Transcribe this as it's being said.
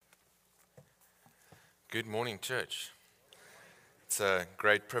Good morning, church. It's a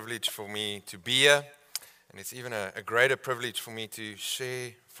great privilege for me to be here, and it's even a greater privilege for me to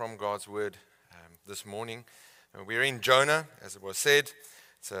share from God's Word this morning. We're in Jonah, as it was said.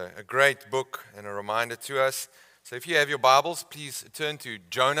 It's a great book and a reminder to us. So if you have your Bibles, please turn to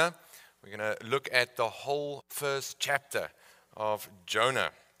Jonah. We're going to look at the whole first chapter of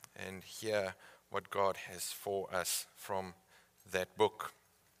Jonah and hear what God has for us from that book.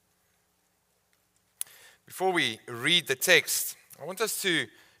 Before we read the text, I want us to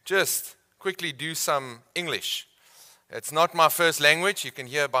just quickly do some English. It's not my first language, you can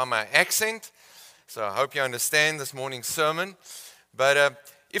hear by my accent, so I hope you understand this morning's sermon. But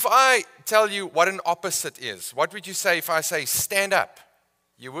if I tell you what an opposite is, what would you say if I say stand up?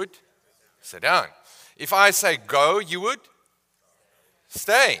 You would sit down. If I say go, you would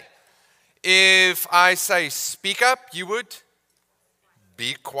stay. If I say speak up, you would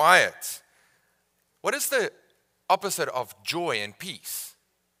be quiet. What is the opposite of joy and peace?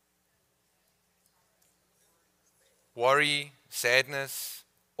 Worry, sadness,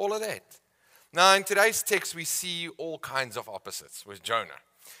 all of that. Now, in today's text, we see all kinds of opposites with Jonah.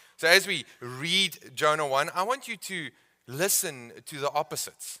 So as we read Jonah 1, I want you to listen to the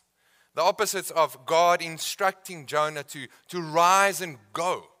opposites. The opposites of God instructing Jonah to rise and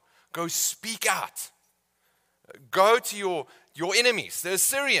go. Go speak out. Go to your enemies, the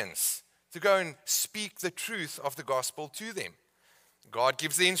Assyrians, to go and speak the truth of the gospel to them. God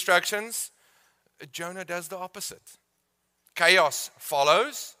gives the instructions. Jonah does the opposite. Chaos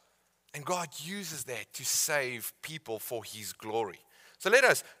follows, and God uses that to save people for his glory. So let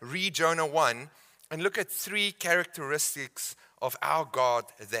us read Jonah 1 and look at three characteristics of our God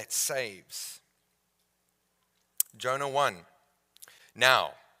that saves. Jonah 1.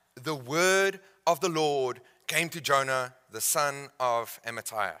 Now, the word of the Lord came to Jonah, the son of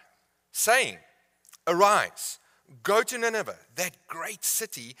Amittai, saying, arise, go to Nineveh, that great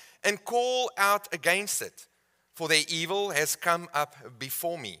city, and call out against it, for their evil has come up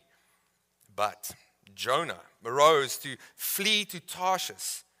before me. But Jonah arose to flee to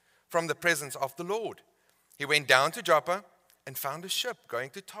Tarshish from the presence of the Lord. He went down to Joppa and found a ship going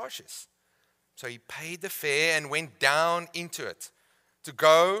to Tarshish. So he paid the fare and went down into it to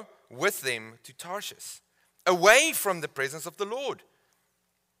go with them to Tarshish, away from the presence of the Lord.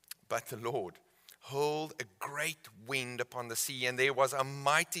 But the Lord hurled a great wind upon the sea, and there was a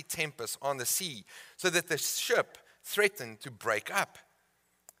mighty tempest on the sea, so that the ship threatened to break up.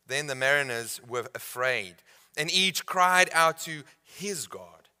 Then the mariners were afraid, and each cried out to his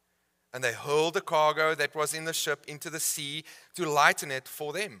God. And they hurled the cargo that was in the ship into the sea to lighten it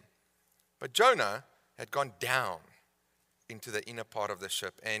for them. But Jonah had gone down into the inner part of the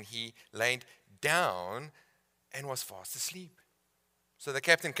ship, and he laid down and was fast asleep. So the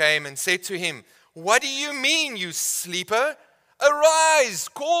captain came and said to him, what do you mean, you sleeper? Arise,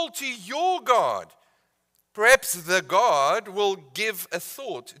 call to your God. Perhaps the God will give a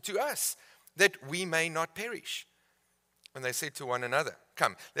thought to us, that we may not perish. And they said to one another,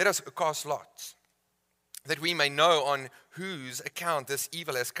 come, let us cast lots, that we may know on whose account this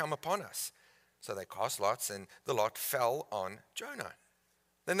evil has come upon us. So they cast lots, and the lot fell on Jonah.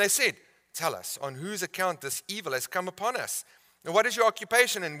 Then they said, tell us, on whose account this evil has come upon us. And what is your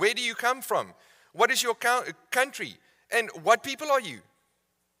occupation, and where do you come from? What is your country, and what people are you?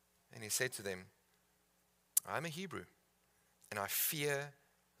 And he said to them, I am a Hebrew, and I fear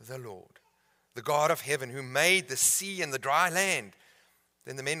the Lord, the God of heaven, who made the sea and the dry land.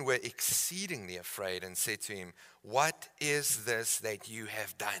 Then the men were exceedingly afraid and said to him, what is this that you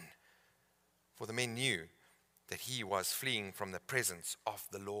have done? For the men knew that he was fleeing from the presence of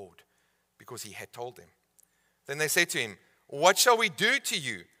the Lord, because he had told them. Then they said to him, what shall we do to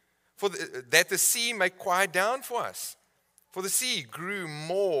you, that the sea may quiet down for us? For the sea grew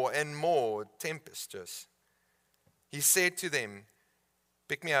more and more tempestuous. He said to them,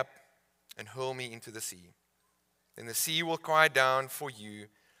 pick me up and hurl me into the sea. Then the sea will quiet down for you,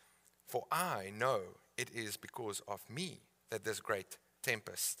 for I know it is because of me that this great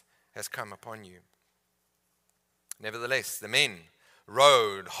tempest has come upon you. Nevertheless, the men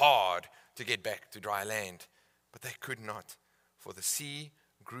rowed hard to get back to dry land, but they could not, for the sea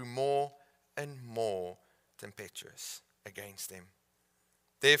grew more and more tempestuous against them.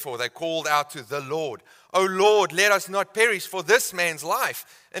 Therefore they called out to the Lord, O Lord, let us not perish for this man's life,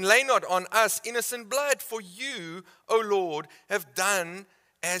 and lay not on us innocent blood, for you, O Lord, have done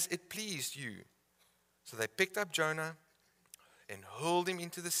as it pleased you. So they picked up Jonah and hurled him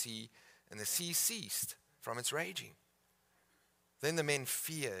into the sea, and the sea ceased from its raging. Then the men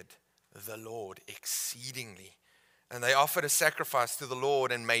feared the Lord exceedingly, and they offered a sacrifice to the Lord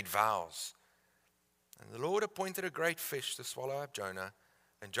and made vows. And the Lord appointed a great fish to swallow up Jonah,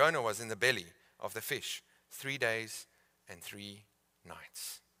 and Jonah was in the belly of the fish 3 days and 3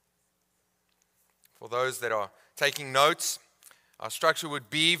 nights. For those that are taking notes, our structure would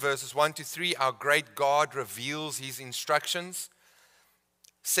be verses 1 to 3, our great God reveals his instructions.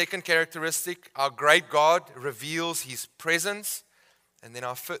 Second characteristic, our great God reveals his presence. And then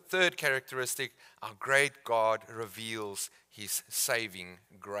our third characteristic, our great God reveals his saving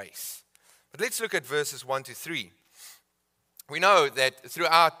grace. But let's look at verses 1 to 3. We know that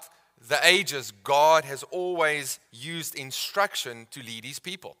throughout the ages, God has always used instruction to lead his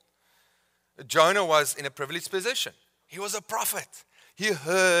people. Jonah was in a privileged position. He was a prophet. He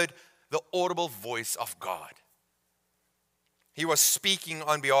heard the audible voice of God. He was speaking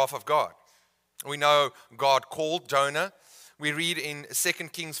on behalf of God. We know God called Jonah. We read in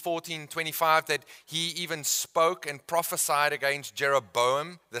 2 Kings 14:25 that he even spoke and prophesied against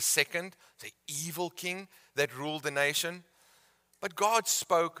Jeroboam the second, the evil king that ruled the nation. But God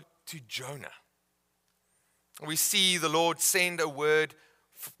spoke to Jonah. We see the Lord send a word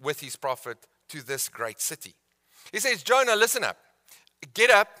with his prophet to this great city. He says, Jonah, listen up. Get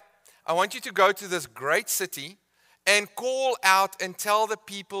up. I want you to go to this great city and call out and tell the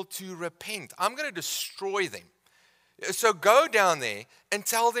people to repent. I'm going to destroy them. So go down there and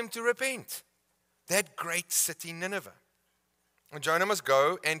tell them to repent. That great city, Nineveh. And Jonah must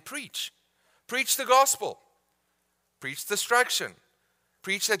go and preach. Preach the gospel. Preach destruction.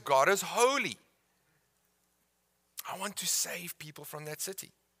 Preach that God is holy. I want to save people from that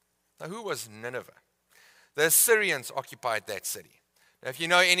city. Now, who was Nineveh? The Assyrians occupied that city. Now, if you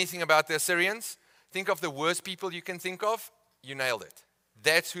know anything about the Assyrians, think of the worst people you can think of. You nailed it.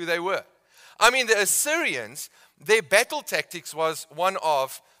 That's who they were. I mean, the Assyrians, their battle tactics was one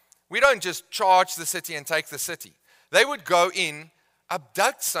of, we don't just charge the city and take the city. They would go in,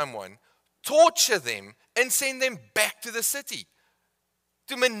 abduct someone, torture them, and send them back to the city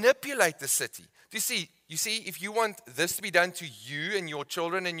to manipulate the city. You see, if you want this to be done to you and your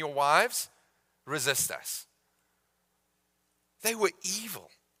children and your wives, resist us. They were evil,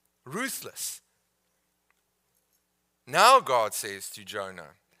 ruthless. Now God says to Jonah,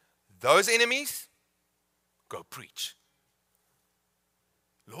 those enemies, go preach.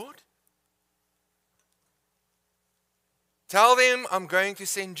 Lord, tell them I'm going to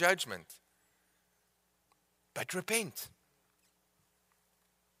send judgment, but repent.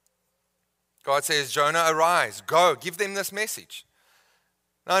 God says, Jonah, arise, go, give them this message.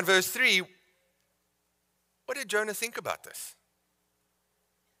 Now in verse 3, what did Jonah think about this?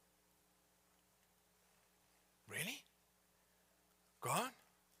 Really? God?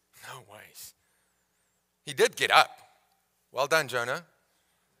 No ways. He did get up. Well done, Jonah.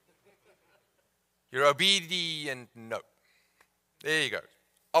 You're obedient. No. There you go.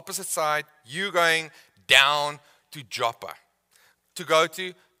 Opposite side, you going down to Joppa to go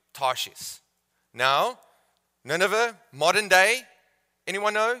to Tarshish. Now, Nineveh, modern day,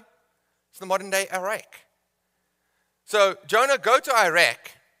 anyone know? It's the modern day Iraq. So, Jonah, go to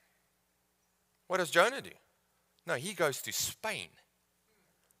Iraq. What does Jonah do? No, he goes to Spain.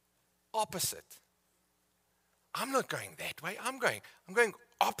 Opposite. I'm not going that way. I'm going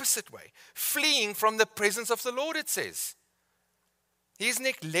opposite way. Fleeing from the presence of the Lord, it says. He's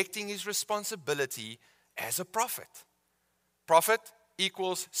neglecting his responsibility as a prophet. Prophet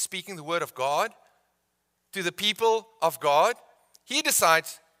equals speaking the word of God to the people of God. He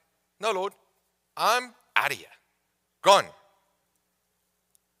decides, no, Lord, I'm out of here. Gone.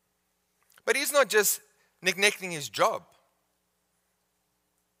 But he's not just neglecting his job.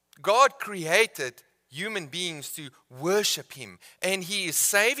 God created human beings to worship him, and he is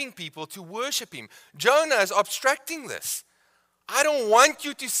saving people to worship him. Jonah is obstructing this. I don't want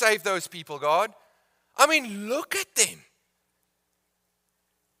you to save those people, God. I mean, look at them.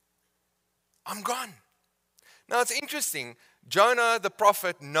 I'm gone. Now it's interesting. Jonah the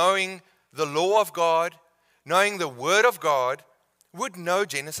prophet, knowing the law of God, knowing the word of God, would know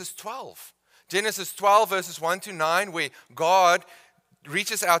Genesis 12. Genesis 12 verses 1 to 9, where God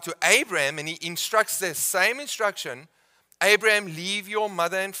reaches out to Abraham and he instructs the same instruction. Abraham, leave your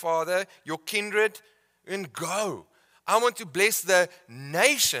mother and father, your kindred, and go. I want to bless the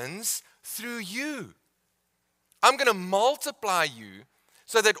nations through you. I'm going to multiply you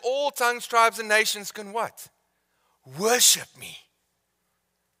so that all tongues, tribes, and nations can what? Worship me.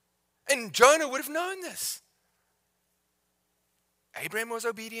 And Jonah would have known this. Abraham was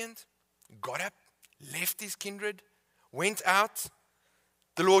obedient, got up, left his kindred, went out.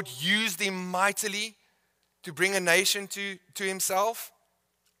 The Lord used him mightily to bring a nation to himself.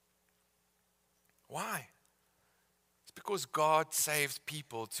 Why? It's because God saves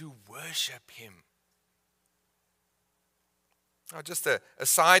people to worship him. Now, just a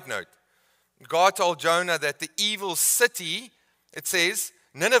side note. God told Jonah that the evil city, it says,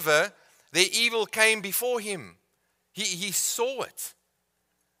 Nineveh, their evil came before him. He saw it.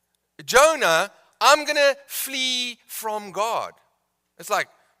 Jonah, I'm going to flee from God. It's like,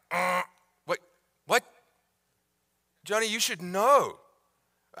 wait, what? Jonah, you should know.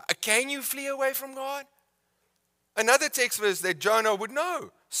 Can you flee away from God? Another text verse that Jonah would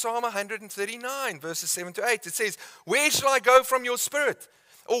know, Psalm 139, verses 7 to 8. It says, where shall I go from your spirit?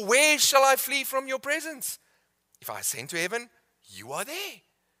 Or where shall I flee from your presence? If I ascend to heaven, you are there.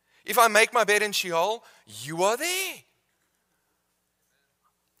 If I make my bed in Sheol, you are there.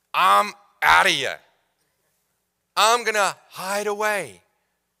 I'm out of here. I'm going to hide away.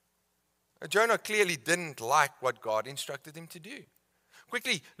 Jonah clearly didn't like what God instructed him to do.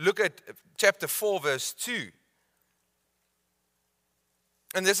 Quickly look at chapter 4, verse 2.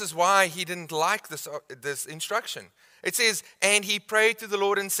 And this is why he didn't like this instruction. It says, and he prayed to the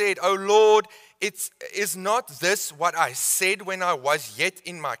Lord and said, O Lord, is not this what I said when I was yet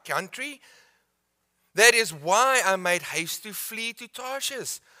in my country? That is why I made haste to flee to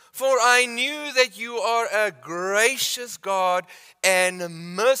Tarshish. For I knew that you are a gracious God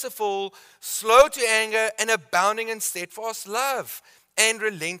and merciful, slow to anger and abounding in steadfast love and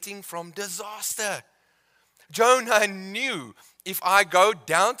relenting from disaster. Jonah knew if I go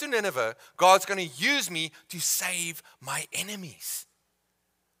down to Nineveh, God's going to use me to save my enemies.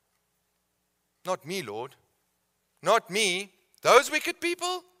 Not me, Lord. Not me. Those wicked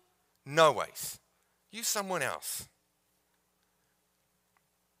people? No ways. Use someone else.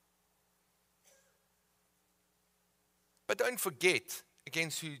 But don't forget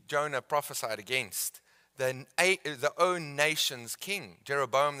against who Jonah prophesied against. The own nation's king,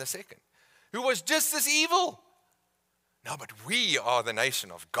 Jeroboam II, who was just as evil. No, but we are the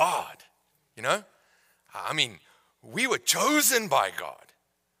nation of God, you know? I mean, we were chosen by God.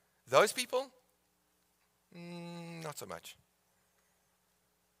 Those people? Not so much.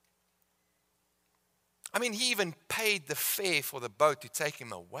 I mean, he even paid the fare for the boat to take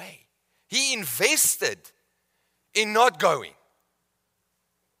him away. He invested in not going.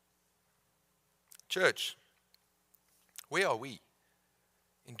 Church, where are we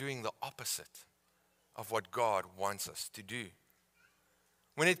in doing the opposite of what God wants us to do?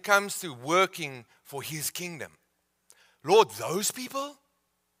 When it comes to working for His kingdom, Lord, those people?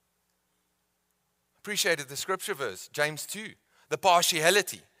 Appreciated the scripture verse, James 2, the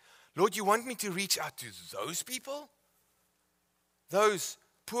partiality. Lord, you want me to reach out to those people? Those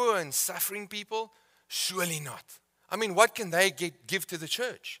poor and suffering people? Surely not. I mean, what can they give to the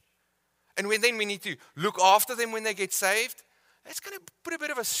church? And then we need to look after them when they get saved. That's going to put a bit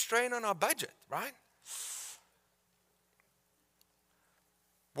of a strain on our budget, right?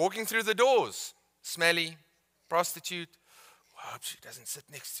 Walking through the doors, smelly, prostitute. I hope she doesn't sit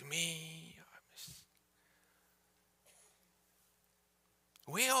next to me.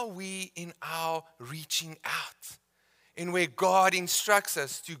 Where are we in our reaching out? In where God instructs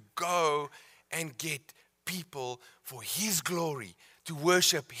us to go and get people for His glory, to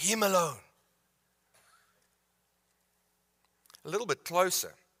worship Him alone. A little bit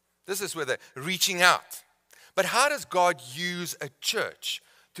closer. This is where the reaching out. But how does God use a church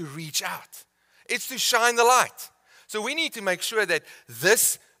to reach out? It's to shine the light. So we need to make sure that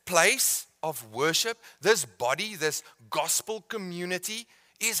this place of worship, this body, this gospel community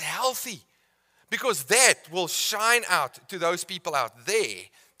is healthy. Because that will shine out to those people out there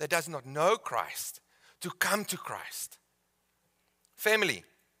that does not know Christ, to come to Christ. Family,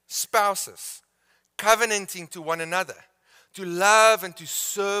 spouses, covenanting to one another, to love and to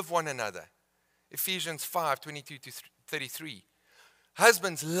serve one another. Ephesians 5:22-33.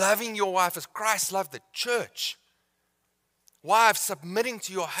 Husbands, loving your wife as Christ loved the church. Wives, submitting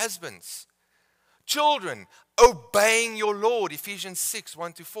to your husbands. Children, obeying your Lord. Ephesians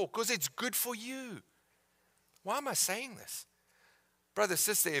 6:1-4. Because it's good for you. Why am I saying this? Brother,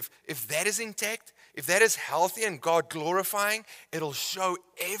 sister, if that is intact, if that is healthy and God glorifying, it'll show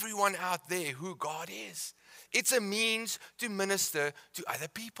everyone out there who God is. It's a means to minister to other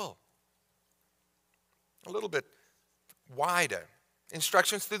people. A little bit wider.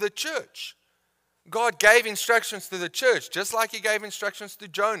 Instructions to the church. God gave instructions to the church, just like He gave instructions to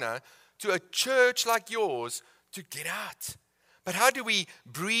Jonah, to a church like yours to get out. But how do we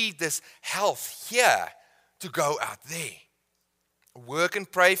breed this health here to go out there? Work and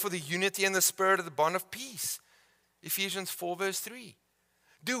pray for the unity and the spirit of the bond of peace. Ephesians 4:3.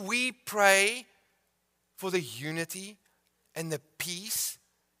 Do we pray for the unity and the peace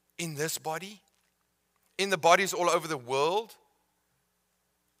in this body? In the bodies all over the world?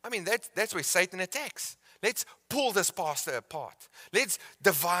 I mean, that's where Satan attacks. Let's pull this pastor apart. Let's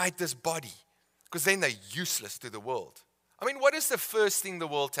divide this body, because then they're useless to the world. I mean, what is the first thing the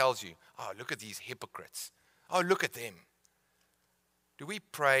world tells you? Oh, look at these hypocrites. Oh, look at them. Do we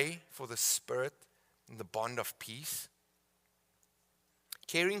pray for the Spirit and the bond of peace?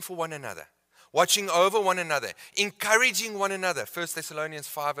 Caring for one another, watching over one another, encouraging one another. 1 Thessalonians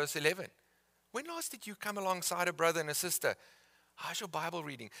 5 verse 11. When last did you come alongside a brother and a sister? How's your Bible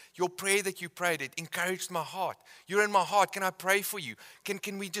reading? Your prayer that you prayed, it encouraged my heart. You're in my heart. Can I pray for you?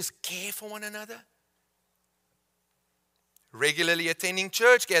 Can we just care for one another? Regularly attending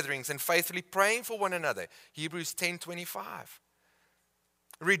church gatherings and faithfully praying for one another. Hebrews 10:25.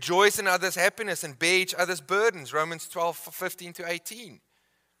 Rejoice in others' happiness and bear each other's burdens. Romans 12:15-18.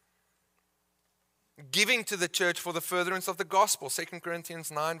 Giving to the church for the furtherance of the gospel. 2 Corinthians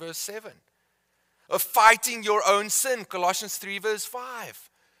 9 verse 7. Of fighting your own sin. Colossians 3 verse 5.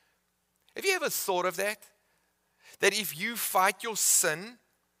 Have you ever thought of that? That if you fight your sin,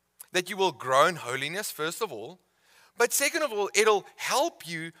 that you will grow in holiness, first of all. But second of all, it'll help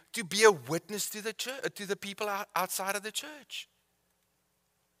you to be a witness to the church, to the people outside of the church.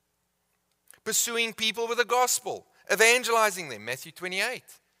 Pursuing people with the gospel, evangelizing them, Matthew 28.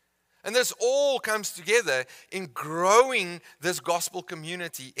 And this all comes together in growing this gospel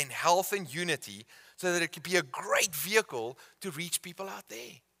community in health and unity so that it can be a great vehicle to reach people out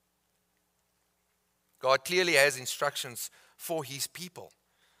there. God clearly has instructions for his people.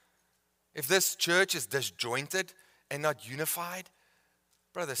 If this church is disjointed and not unified,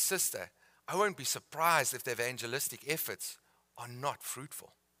 brother, sister, I won't be surprised if the evangelistic efforts are not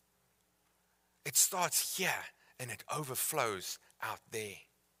fruitful. It starts here and it overflows out there.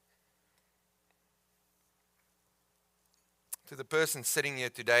 To the person sitting here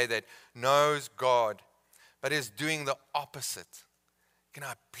today that knows God but is doing the opposite, can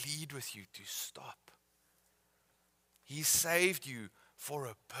I plead with you to stop? He saved you for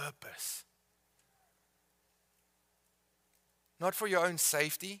a purpose. Not for your own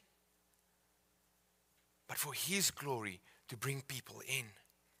safety, but for his glory, to bring people in.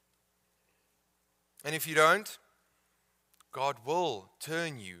 And if you don't, God will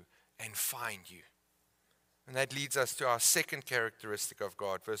turn you and find you. And that leads us to our second characteristic of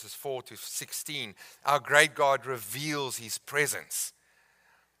God, verses 4-16. Our great God reveals his presence.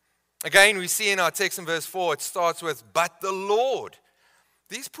 Again, we see in our text in verse 4, it starts with, but the Lord.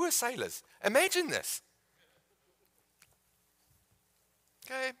 These poor sailors, imagine this.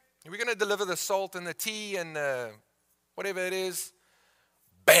 Okay, we're going to deliver the salt and the tea and whatever it is.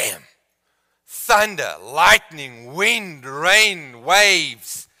 Bam! Thunder, lightning, wind, rain,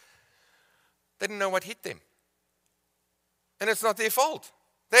 waves. They didn't know what hit them. And it's not their fault.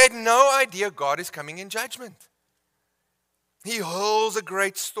 They had no idea God is coming in judgment. He hurls a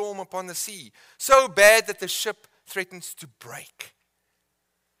great storm upon the sea, so bad that the ship threatens to break.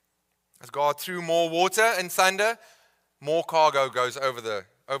 As God threw more water and thunder, more cargo goes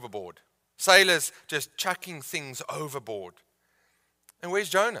overboard. Sailors just chucking things overboard. And where's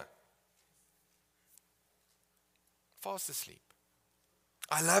Jonah? Fast asleep.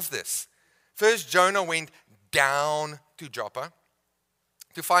 I love this. First, Jonah went down to Joppa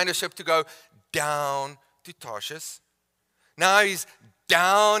to find a ship to go down to Tarshish. Now he's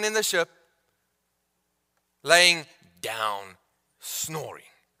down in the ship, laying down, snoring.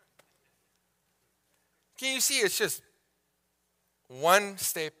 Can you see? It's just one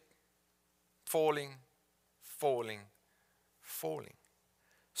step, falling, falling, falling.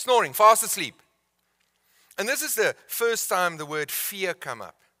 Snoring, fast asleep. And this is the first time the word fear come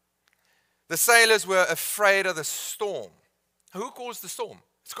up. The sailors were afraid of the storm. Who caused the storm?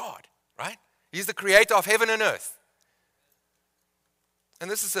 It's God, right? He's the creator of heaven and earth. And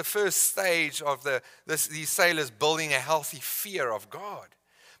this is the first stage of these sailors building a healthy fear of God.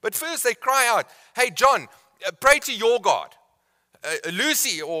 But first they cry out, hey, John, pray to your God.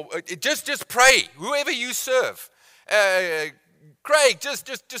 Lucy, or just pray, whoever you serve. Craig,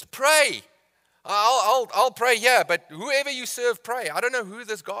 just pray. I'll pray here, but whoever you serve, pray. I don't know who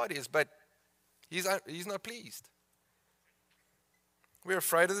this God is, but he's not pleased. We're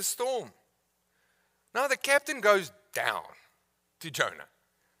afraid of the storm. Now the captain goes down to Jonah.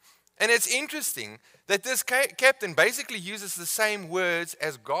 And it's interesting that this captain basically uses the same words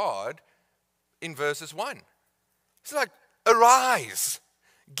as God in verses 1. It's like, arise,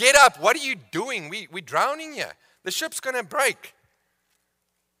 get up, what are you doing? We're drowning here. The ship's going to break.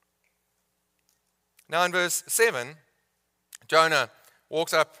 Now in verse 7, Jonah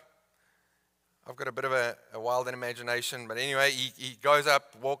walks up. I've got a bit of a wild imagination, but anyway, he goes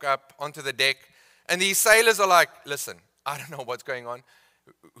up, walk up onto the deck, and these sailors are like, listen, I don't know what's going on,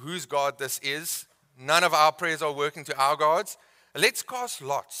 whose God this is, None of our prayers are working to our gods. Let's cast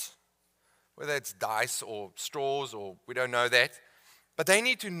lots, whether it's dice or straws or we don't know that. But they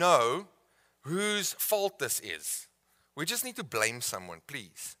need to know whose fault this is. We just need to blame someone,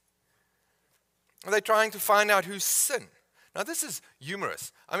 please. Are they trying to find out whose sin? Now, this is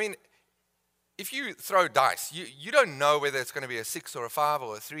humorous. I mean, if you throw dice, you don't know whether it's going to be a 6 or a 5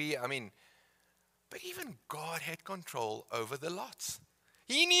 or a 3. I mean, but even God had control over the lots.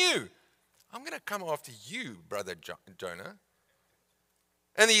 He knew, I'm going to come after you, brother Jonah.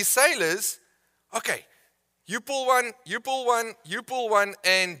 And these sailors, okay, you pull one, you pull one, you pull one,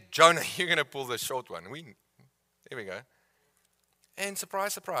 and Jonah, you're going to pull the short one. There we go. And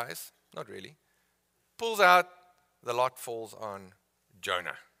surprise, surprise, not really, pulls out, the lot falls on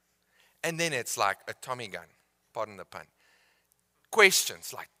Jonah. And then it's like a Tommie gun, pardon the pun.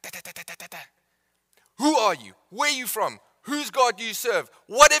 Questions like, da, da, da, da, da, da. Who are you? Where are you from? Whose God do you serve?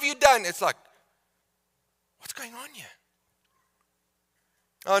 What have you done? It's like, what's going on here?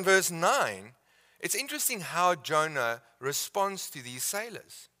 Now in verse 9, it's interesting how Jonah responds to these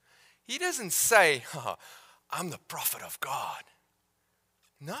sailors. He doesn't say, I'm the prophet of God.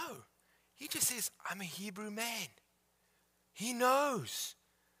 No, he just says, I'm a Hebrew man. He knows.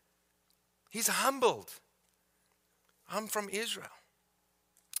 He's humbled. I'm from Israel.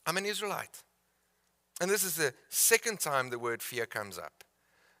 I'm an Israelite. And this is the second time the word fear comes up.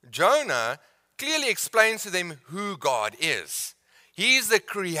 Jonah clearly explains to them who God is. He's the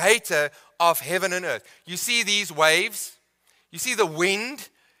creator of heaven and earth. You see these waves? You see the wind?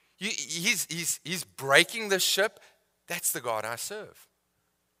 He's breaking the ship. That's the God I serve.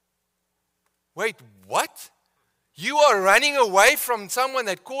 Wait, what? You are running away from someone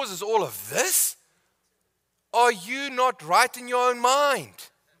that causes all of this? Are you not right in your own mind?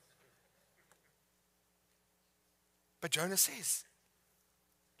 But Jonah says,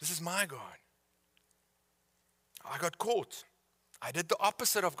 this is my God. I got caught. I did the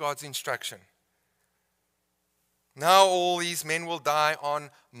opposite of God's instruction. Now all these men will die on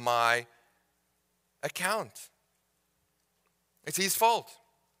my account. It's his fault.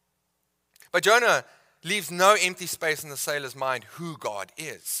 But Jonah leaves no empty space in the sailor's mind who God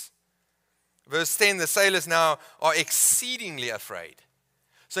is. Verse 10, the sailors now are exceedingly afraid.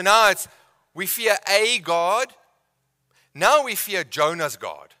 So now it's, we fear a God. Now we fear Jonah's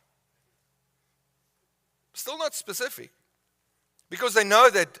God. Still not specific. Because they know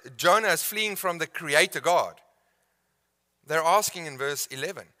that Jonah is fleeing from the Creator God. They're asking in verse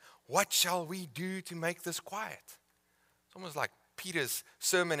 11, what shall we do to make this quiet? It's almost like Peter's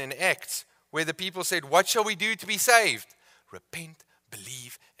sermon in Acts, where the people said, what shall we do to be saved? Repent,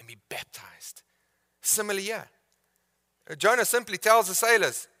 believe, and be baptized. Similarly here. Jonah simply tells the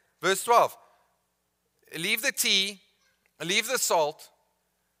sailors, verse 12, leave the tea, leave the salt,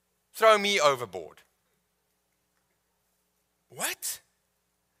 throw me overboard. What?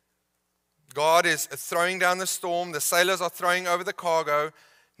 God is throwing down the storm. The sailors are throwing over the cargo.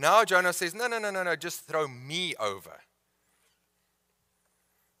 Now Jonah says, no, just throw me over.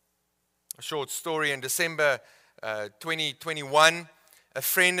 A short story in December 2021, a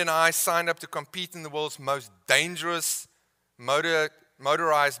friend and I signed up to compete in the world's most dangerous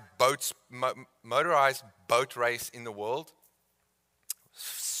motorized boat race in the world.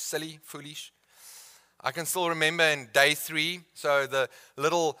 Silly, foolish. I can still remember in day 3, so the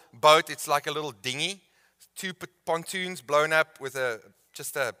little boat, it's like a little dinghy, 2 pontoons blown up with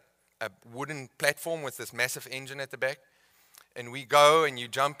just a wooden platform with this massive engine at the back. And we go and you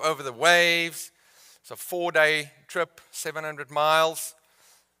jump over the waves. It's a 4-day trip, 700 miles.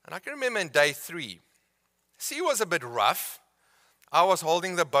 And I can remember in day 3, sea was a bit rough. I was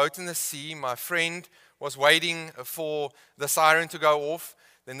holding the boat in the sea. My friend was waiting for the siren to go off.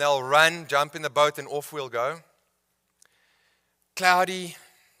 Then they'll run, jump in the boat, and off we'll go. Cloudy,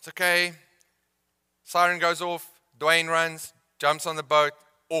 it's okay. Siren goes off, Dwayne runs, jumps on the boat,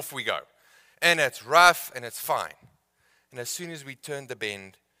 off we go. And it's rough and it's fine. And as soon as we turned the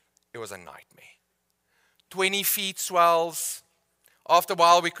bend, it was a nightmare. 20 feet swells. After a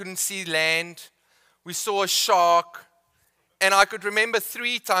while, we couldn't see land. We saw a shark. And I could remember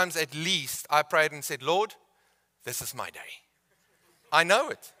 3 times at least, I prayed and said, Lord, this is my day. I know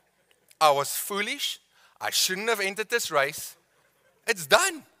it. I was foolish. I shouldn't have entered this race. It's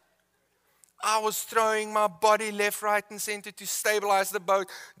done. I was throwing my body left, right, and center to stabilize the boat.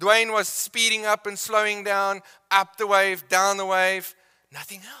 Dwayne was speeding up and slowing down, up the wave, down the wave.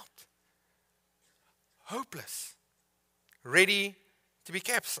 Nothing helped. Hopeless. Ready to be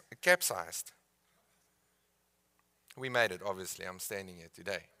capsized. We made it, obviously. I'm standing here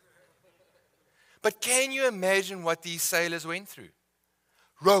today. But can you imagine what these sailors went through?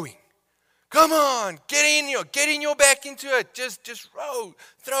 Rowing, Come on, get in your back into it. Just row,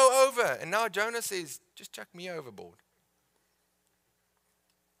 throw over. And now Jonah says, just chuck me overboard.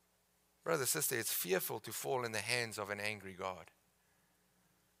 Brother, sister, it's fearful to fall in the hands of an angry God.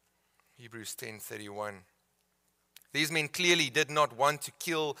 Hebrews 10:31. These men clearly did not want to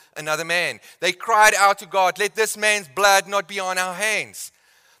kill another man. They cried out to God, let this man's blood not be on our hands.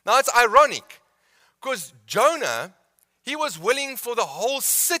 Now it's ironic, because Jonah, he was willing for the whole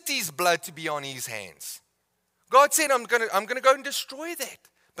city's blood to be on his hands. God said, I'm going to go and destroy that,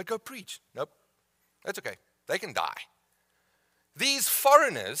 but go preach. Nope, that's okay. They can die. These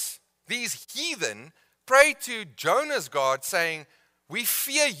foreigners, these heathen, prayed to Jonah's God saying, we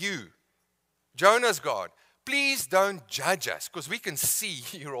fear you, Jonah's God. Please don't judge us, because we can see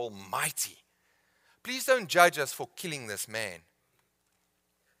you're almighty. Please don't judge us for killing this man.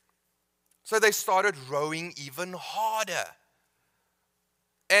 So they started rowing even harder.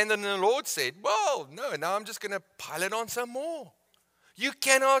 And then the Lord said, well, no, now I'm just going to pile it on some more. You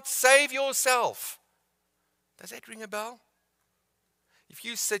cannot save yourself. Does that ring a bell? If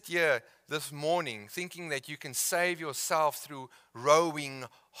you sit here this morning thinking that you can save yourself through rowing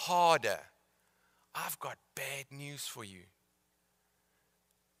harder, I've got bad news for you.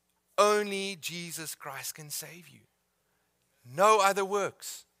 Only Jesus Christ can save you. No other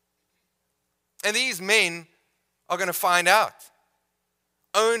works. And these men are going to find out.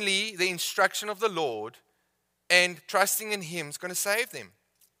 Only the instruction of the Lord and trusting in Him is going to save them.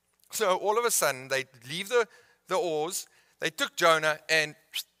 So all of a sudden, they leave the oars. They took Jonah and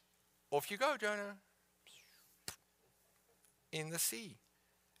off you go, Jonah. In the sea.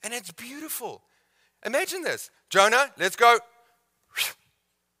 And it's beautiful. Imagine this. Jonah, let's go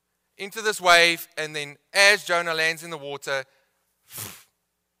into this wave. And then as Jonah lands in the water,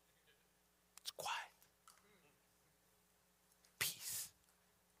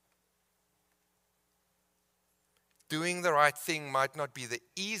 doing the right thing might not be the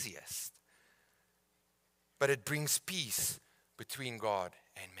easiest, but it brings peace between God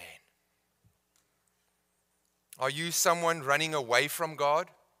and man. Are you someone running away from God?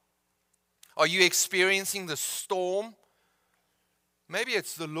 Are you experiencing the storm? Maybe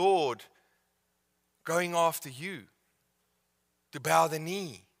it's the Lord going after you to bow the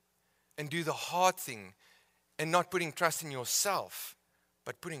knee and do the hard thing and not putting trust in yourself,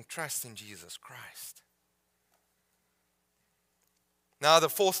 but putting trust in Jesus Christ. Now, the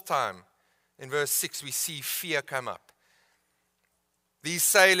fourth time, in verse 6, we see fear come up. These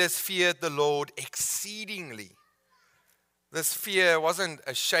sailors feared the Lord exceedingly. This fear wasn't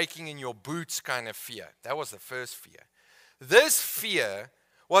a shaking in your boots kind of fear. That was the first fear. This fear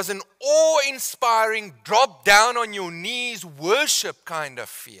was an awe-inspiring, drop down on your knees worship kind of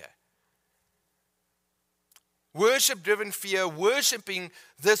fear. Worship-driven fear, worshiping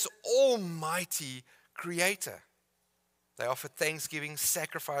this almighty Creator. They offered thanksgiving,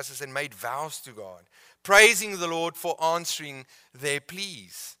 sacrifices, and made vows to God, praising the Lord for answering their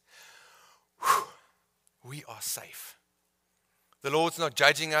pleas. Whew, we are safe. The Lord's not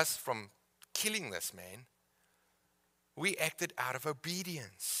judging us from killing this man. We acted out of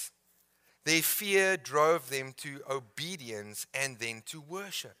obedience. Their fear drove them to obedience and then to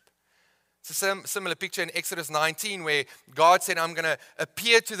worship. It's a similar picture in Exodus 19 where God said, I'm going to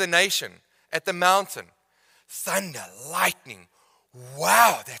appear to the nation at the mountain. Thunder, lightning.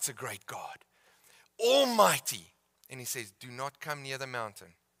 Wow, that's a great God. Almighty. And He says, do not come near the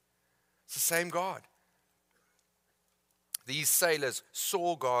mountain. It's the same God. These sailors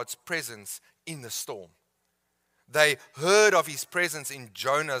saw God's presence in the storm. They heard of His presence in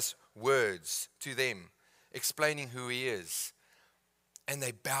Jonah's words to them, explaining who He is. And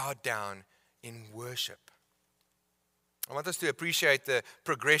they bowed down in worship. I want us to appreciate the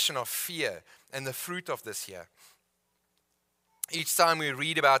progression of fear and the fruit of this here. Each time we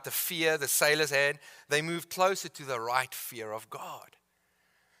read about the fear the sailors had, they moved closer to the right fear of God.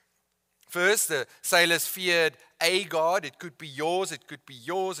 First, the sailors feared a God. It could be yours, it could be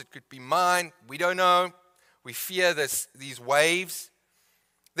yours, it could be mine. We don't know. We fear these waves.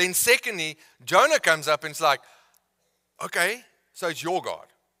 Then secondly, Jonah comes up and it's like, okay, so it's your God.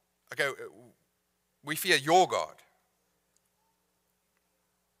 Okay, we fear your God.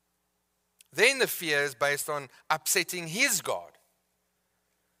 Then the fear is based on upsetting his God.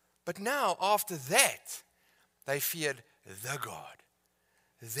 But now, after that, they feared the God,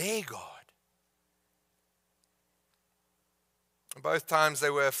 their God. Both times they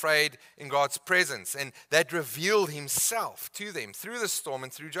were afraid in God's presence, and that revealed Himself to them through the storm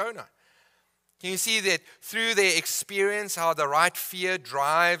and through Jonah. Can you see that through their experience, how the right fear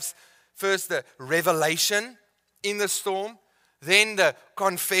drives first the revelation in the storm, then the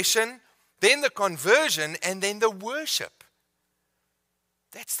confession, then the conversion, and then the worship.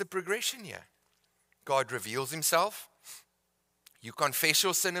 That's the progression here. God reveals himself. You confess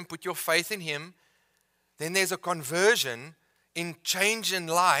your sin and put your faith in him. Then there's a conversion in change in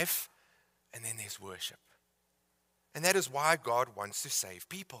life. And then there's worship. And that is why God wants to save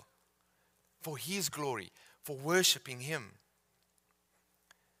people. For his glory. For worshiping him.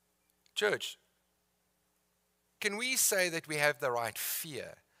 Church, can we say that we have the right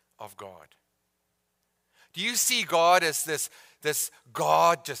fear of God? Do you see God as this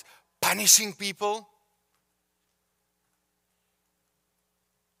God just punishing people?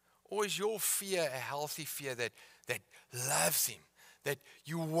 Or is your fear a healthy fear that loves him? That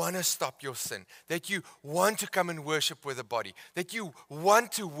you want to stop your sin? That you want to come and worship with the body? That you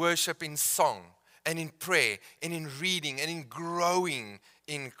want to worship in song and in prayer and in reading and in growing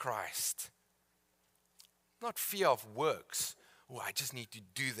in Christ? Not fear of works. Oh, I just need to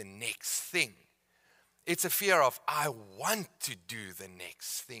do the next thing. It's a fear of, I want to do the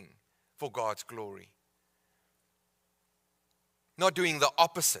next thing for God's glory. Not doing the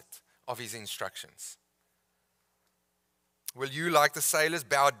opposite of his instructions. Will you, like the sailors,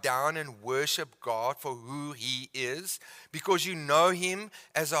 bow down and worship God for who he is? Because you know him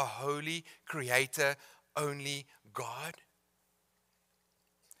as a holy, creator, only God?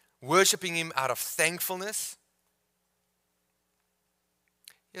 Worshipping him out of thankfulness?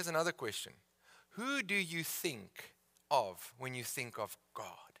 Here's another question. Who do you think of when you think of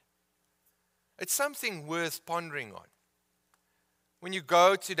God? It's something worth pondering on. When you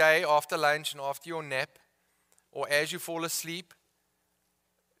go today after lunch and after your nap, or as you fall asleep,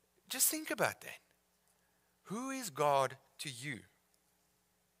 just think about that. Who is God to you?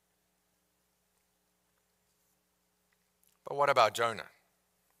 But what about Jonah?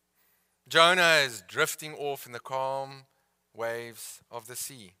 Jonah is drifting off in the calm waves of the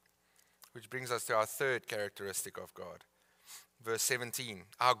sea. Which brings us to our third characteristic of God. Verse 17.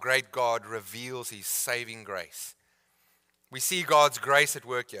 Our great God reveals his saving grace. We see God's grace at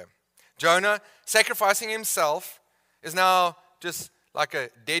work here. Jonah, sacrificing himself, is now just like a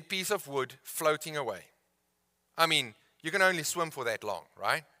dead piece of wood floating away. I mean, you can only swim for that long,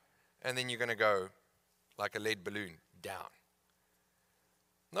 right? And then you're going to go like a lead balloon down.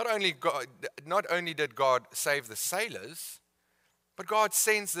 Not only did God save the sailors, but God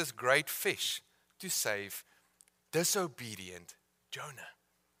sends this great fish to save disobedient Jonah.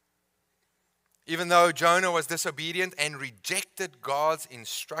 Even though Jonah was disobedient and rejected God's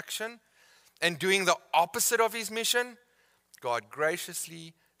instruction and doing the opposite of his mission, God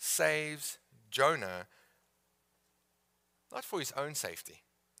graciously saves Jonah, not for his own safety,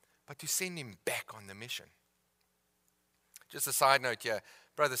 but to send him back on the mission. Just a side note here,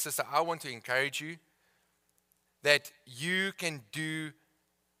 brother, sister, I want to encourage you that you can do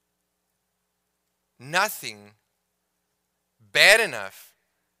nothing bad enough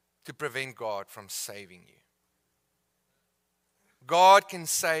to prevent God from saving you. God can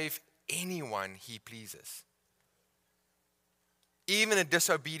save anyone he pleases. Even a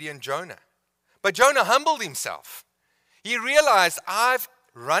disobedient Jonah. But Jonah humbled himself. He realized, I've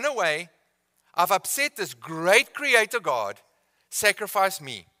run away. I've upset this great creator God. Sacrifice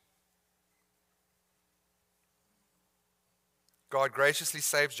me. God graciously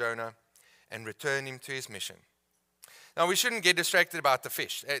saves Jonah and returns him to his mission. Now, we shouldn't get distracted about the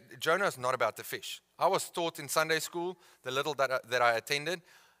fish. Jonah is not about the fish. I was taught in Sunday school, the little that I attended,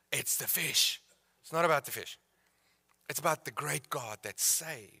 it's the fish. It's not about the fish. It's about the great God that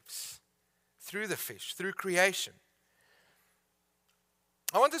saves through the fish, through creation.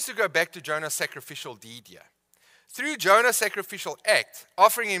 I want us to go back to Jonah's sacrificial deed here. Through Jonah's sacrificial act,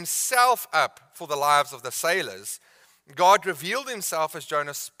 offering himself up for the lives of the sailors, God revealed himself as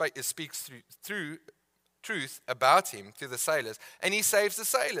Jonah speaks through truth about him to the sailors, and he saves the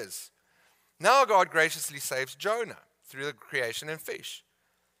sailors. Now God graciously saves Jonah through the creation and fish.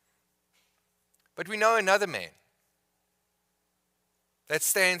 But we know another man that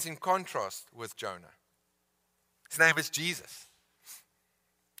stands in contrast with Jonah. His name is Jesus.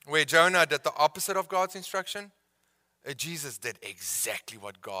 Where Jonah did the opposite of God's instruction, Jesus did exactly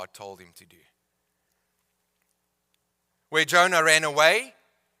what God told him to do. Where Jonah ran away,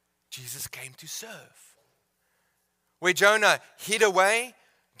 Jesus came to serve. Where Jonah hid away,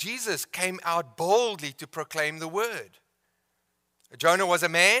 Jesus came out boldly to proclaim the word. Jonah was a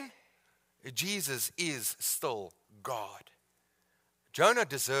man, Jesus is still God. Jonah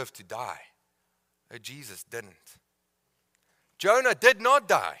deserved to die, Jesus didn't. Jonah did not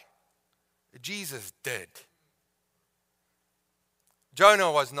die, Jesus did.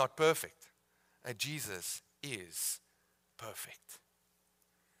 Jonah was not perfect, Jesus is perfect.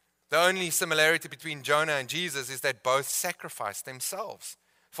 The only similarity between Jonah and Jesus is that both sacrificed themselves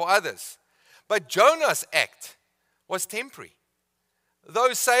for others. But Jonah's act was temporary.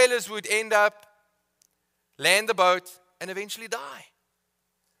 Those sailors would end up, land the boat, and eventually die.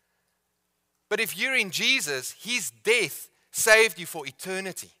 But if you're in Jesus, his death saved you for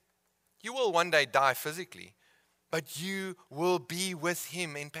eternity. You will one day die physically, but you will be with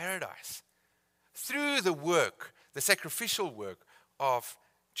him in paradise through the work, the sacrificial work of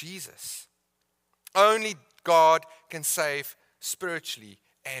Jesus. Only God can save spiritually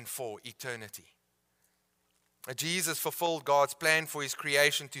and for eternity. Jesus fulfilled God's plan for his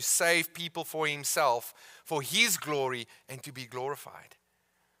creation to save people for himself, for his glory, and to be glorified.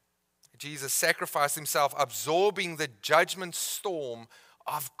 Jesus sacrificed himself, absorbing the judgment storm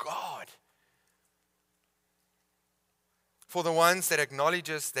of God. For the ones that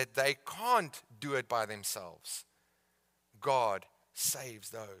acknowledges that they can't do it by themselves, God saves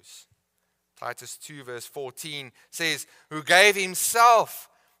those. Titus 2 verse 14 says, who gave himself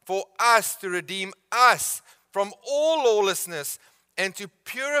for us to redeem us from all lawlessness and to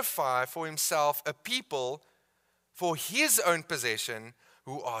purify for himself a people for his own possession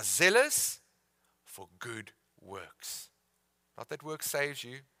who are zealous for good works. Not that work saves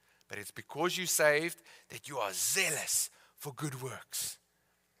you, but it's because you're saved that you are zealous for good works.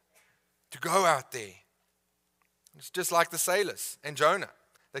 To go out there. It's just like the sailors and Jonah.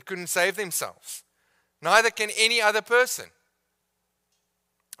 They couldn't save themselves. Neither can any other person.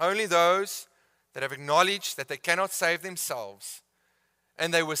 Only those that have acknowledged that they cannot save themselves,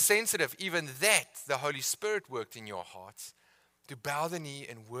 and they were sensitive, even that the Holy Spirit worked in your hearts, to bow the knee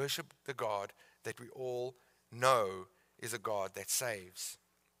and worship the God that we all know is a God that saves.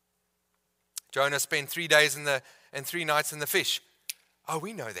 Jonah spent 3 days and 3 nights in the fish. Oh,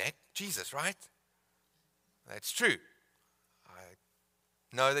 we know that. Jesus, right? That's true.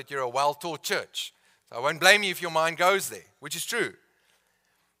 I know that you're a well-taught church, so I won't blame you if your mind goes there, which is true.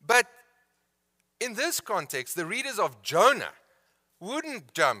 But in this context, the readers of Jonah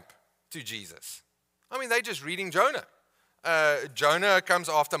wouldn't jump to Jesus. I mean, they're just reading Jonah. Jonah comes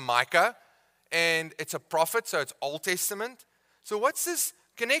after Micah, and it's a prophet, so it's Old Testament. So what's this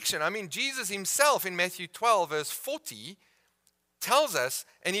connection? I mean, Jesus himself in Matthew 12, verse 40, tells us,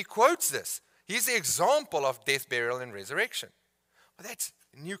 and he quotes this. He's the example of death, burial, and resurrection. Well, that's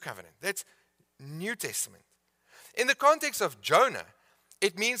New Covenant. That's New Testament. In the context of Jonah,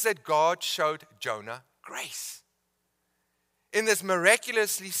 it means that God showed Jonah grace in this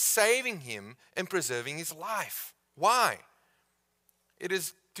miraculously saving him and preserving his life. Why? It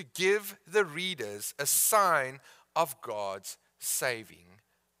is to give the readers a sign of God's saving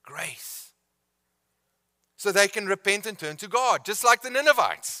grace, so they can repent and turn to God, just like the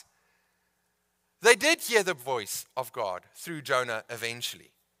Ninevites. They did hear the voice of God through Jonah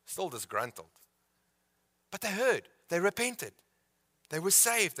eventually, still disgruntled. But they heard, they repented, they were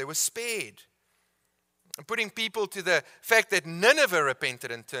saved, they were spared. And putting people to the fact that Nineveh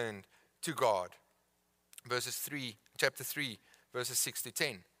repented and turned to God. Chapter 3, verses 6 to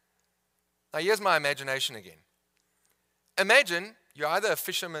 10. Now here's my imagination again. Imagine you're either a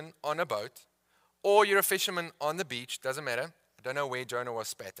fisherman on a boat or you're a fisherman on the beach, doesn't matter. I don't know where Jonah was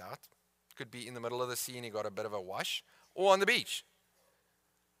spat out. Could be in the middle of the sea and he got a bit of a wash, or on the beach.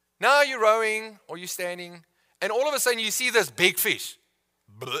 Now you're rowing or you're standing, and all of a sudden you see this big fish.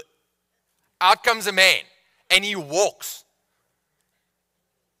 Blech. Out comes a man, and he walks.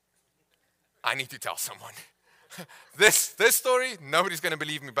 I need to tell someone. This story, nobody's going to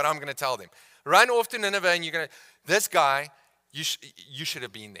believe me, but I'm going to tell them. Run off to Nineveh, and you're going to, this guy, you should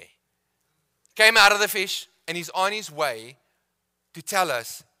have been there. Came out of the fish, and he's on his way to tell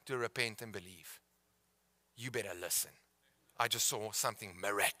us to repent and believe. You better listen. I just saw something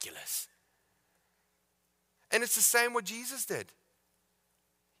miraculous. And it's the same what Jesus did.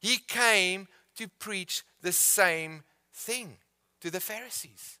 He came to preach the same thing to the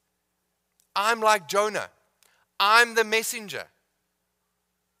Pharisees. I'm like Jonah. I'm the messenger.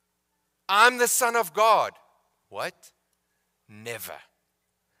 I'm the Son of God. What? Never.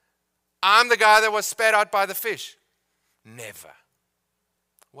 I'm the guy that was spat out by the fish. Never.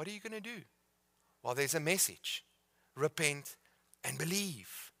 What are you going to do? Well, there's a message. Repent and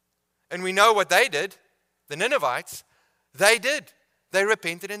believe. And we know what they did. The Ninevites, they did. They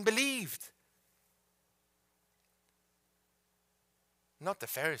repented and believed. Not the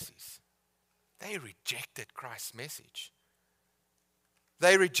Pharisees. They rejected Christ's message.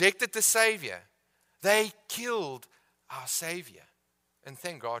 They rejected the Savior. They killed our Savior. And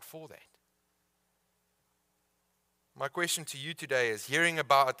thank God for that. My question to you today is, hearing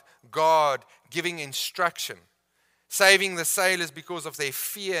about God giving instruction, saving the sailors because of their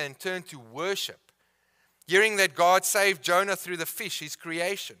fear and turned to worship. Hearing that God saved Jonah through the fish, his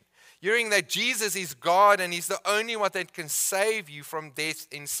creation. Hearing that Jesus is God and he's the only one that can save you from death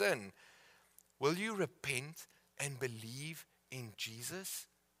in sin. Will you repent and believe in Jesus,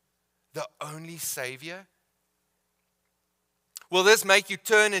 the only Savior? Will this make you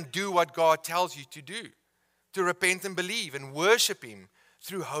turn and do what God tells you to do? To repent and believe and worship Him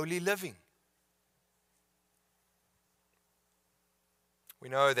through holy living. We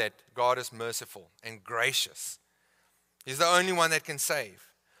know that God is merciful and gracious. He's the only one that can save.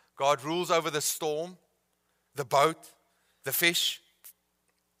 God rules over the storm, the boat, the fish.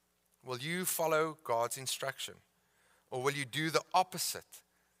 Will you follow God's instruction? Or will you do the opposite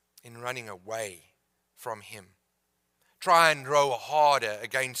in running away from Him? Try and row harder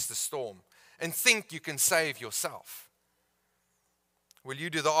against the storm and think you can save yourself. Will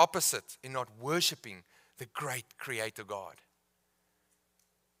you do the opposite in not worshiping the great Creator God?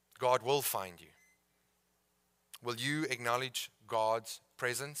 God will find you. Will you acknowledge God's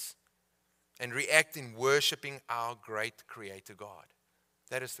presence and react in worshiping our great Creator God?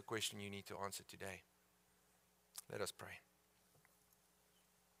 That is the question you need to answer today. Let us pray.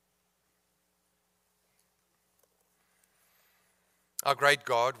 Our great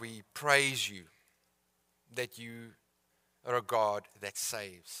God, we praise you that you are a God that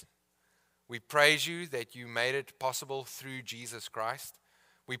saves. We praise you that you made it possible through Jesus Christ.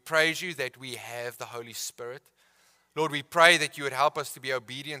 We praise you that we have the Holy Spirit. Lord, we pray that you would help us to be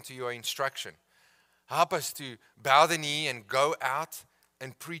obedient to your instruction. Help us to bow the knee and go out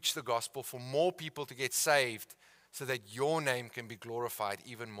and preach the gospel for more people to get saved so that your name can be glorified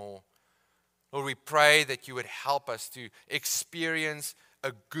even more. Lord, we pray that you would help us to experience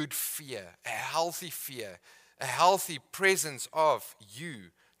a good fear, a healthy presence of you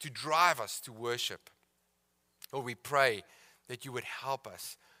to drive us to worship. Lord, we pray that you would help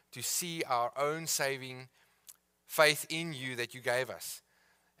us to see our own saving faith in you that you gave us,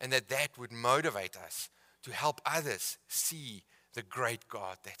 and that would motivate us to help others see the great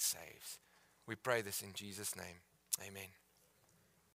God that saves. We pray this in Jesus' name. Amen.